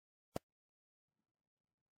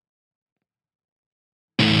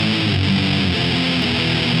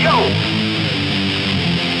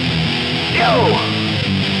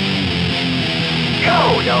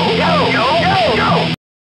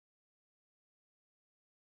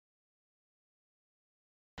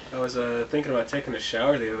I was thinking about taking a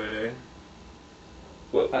shower the other day.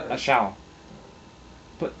 Whoa. A shower.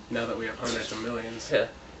 But now that we have hundreds of millions. Yeah.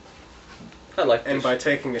 I like this. And by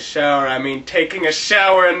taking a shower, I mean taking a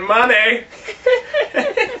shower in money!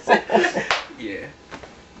 Yeah.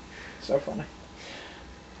 so funny.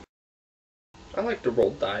 I like to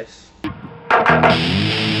roll dice. Yo!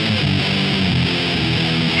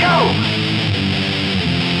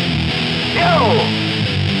 Yo!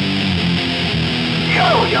 Yo,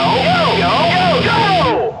 yo, yo, yo, yo,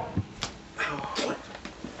 yo!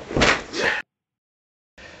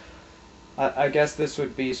 I guess this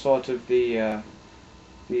would be sort of the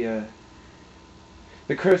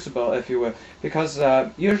crucible, if you will, because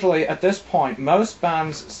usually at this point, most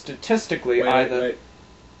bands statistically Wait.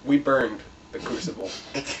 We burned the crucible.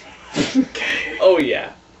 Oh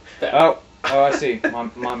yeah. Oh, I see.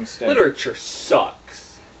 My mistake. Literature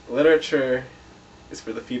sucks. Literature is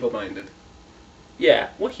for the feeble-minded. Yeah,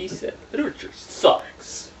 what he said. Literature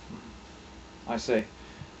sucks. I see.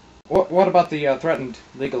 What about the threatened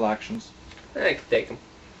legal actions? I can take them.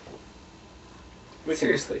 We can-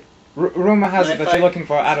 Seriously. Rumor has it Right, that fine. you're looking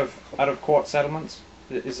for out of court settlements.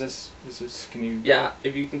 Is this? Can you? Yeah,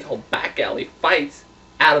 if you can call back alley fights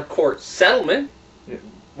out of court settlement.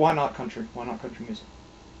 Why not country? Why not country music?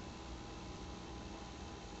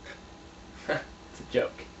 It's a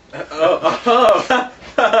joke. Oh,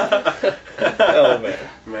 Oh man.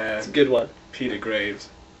 man. It's a good one. Peter Graves.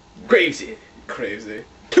 Gravesy. Crazy.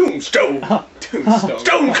 Tombstone. Tombstone.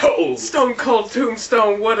 Stone Cold. Stone Cold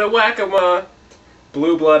Tombstone, what a whack-a-ma.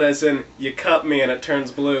 Blue blood as in, you cut me and it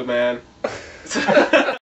turns blue, man.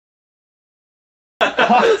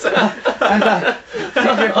 And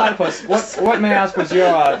Frederick Platypus, what may I ask was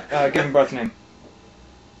your given birth name?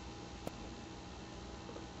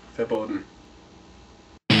 Verboten.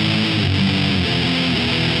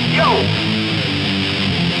 Yo!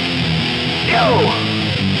 Yo!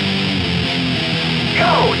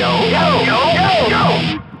 Yo, yo, yo, yo, yo, yo!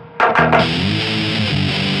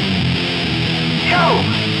 Yo!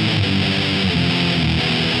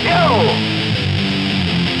 Yo!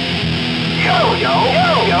 Yo, yo,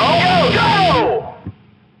 yo,